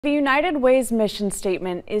The United Way's mission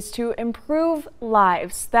statement is to improve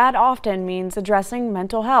lives. That often means addressing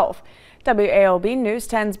mental health. WALB News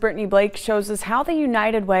 10's Brittany Blake shows us how the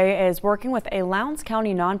United Way is working with a Lowndes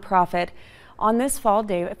County nonprofit on this fall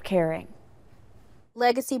day of caring.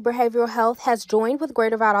 Legacy Behavioral Health has joined with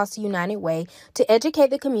Greater Valdosta United Way to educate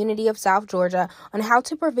the community of South Georgia on how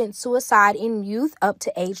to prevent suicide in youth up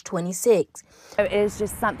to age 26. It is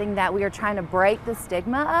just something that we are trying to break the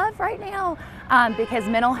stigma of right now because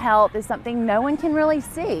mental health is something no one can really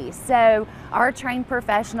see. So our trained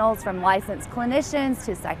professionals, from licensed clinicians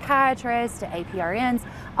to psychiatrists to APRNs,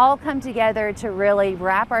 all come together to really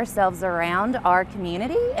wrap ourselves around our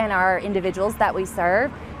community and our individuals that we serve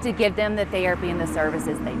to give them the therapy and the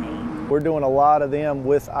services they need. We're doing a lot of them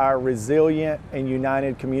with our resilient and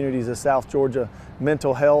united communities of South Georgia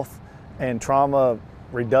mental health and trauma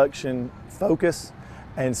reduction focus.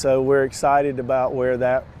 And so we're excited about where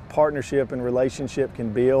that partnership and relationship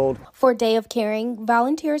can build. For Day of Caring,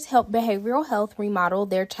 volunteers help behavioral health remodel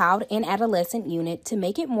their child and adolescent unit to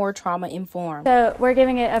make it more trauma informed. So we're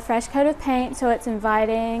giving it a fresh coat of paint so it's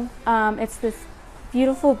inviting. It's this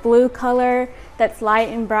beautiful blue color that's light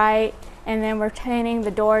and bright, and then we're painting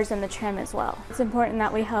the doors and the trim as well. It's important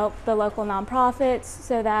that we help the local nonprofits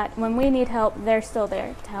so that when we need help, they're still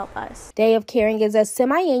there to help us. Day of Caring is a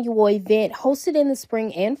semi-annual event hosted in the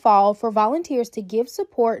spring and fall for volunteers to give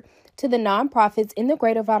support to the nonprofits in the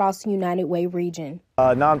Greater Valdosta United Way region.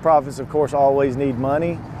 Nonprofits, of course, always need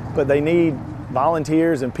money, but they need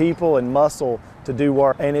volunteers and people and muscle to do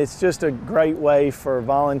work. And it's just a great way for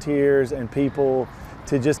volunteers and people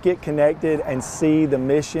to just get connected and see the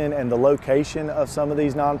mission and the location of some of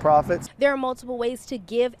these nonprofits. There are multiple ways to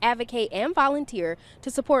give, advocate, and volunteer to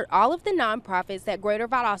support all of the nonprofits that Greater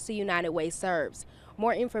Valdosta United Way serves.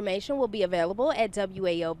 More information will be available at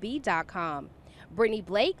WALB.com. Brittany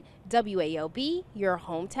Blake, WALB, your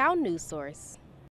hometown news source.